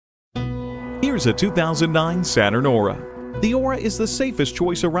Here's a 2009 Saturn Aura. The Aura is the safest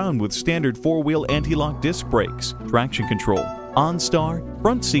choice around with standard 4-wheel anti-lock disc brakes, traction control, OnStar,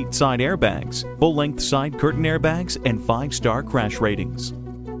 front seat side airbags, full-length side curtain airbags, and 5-star crash ratings.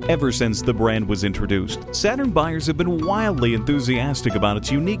 Ever since the brand was introduced, Saturn buyers have been wildly enthusiastic about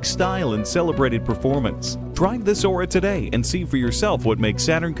its unique style and celebrated performance. Drive this Aura today and see for yourself what makes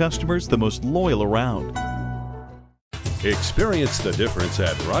Saturn customers the most loyal around. Experience the difference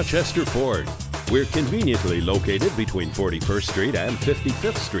at Rochester Ford. We're conveniently located between 41st Street and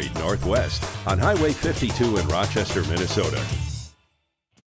 55th Street Northwest on Highway 52 in Rochester, Minnesota.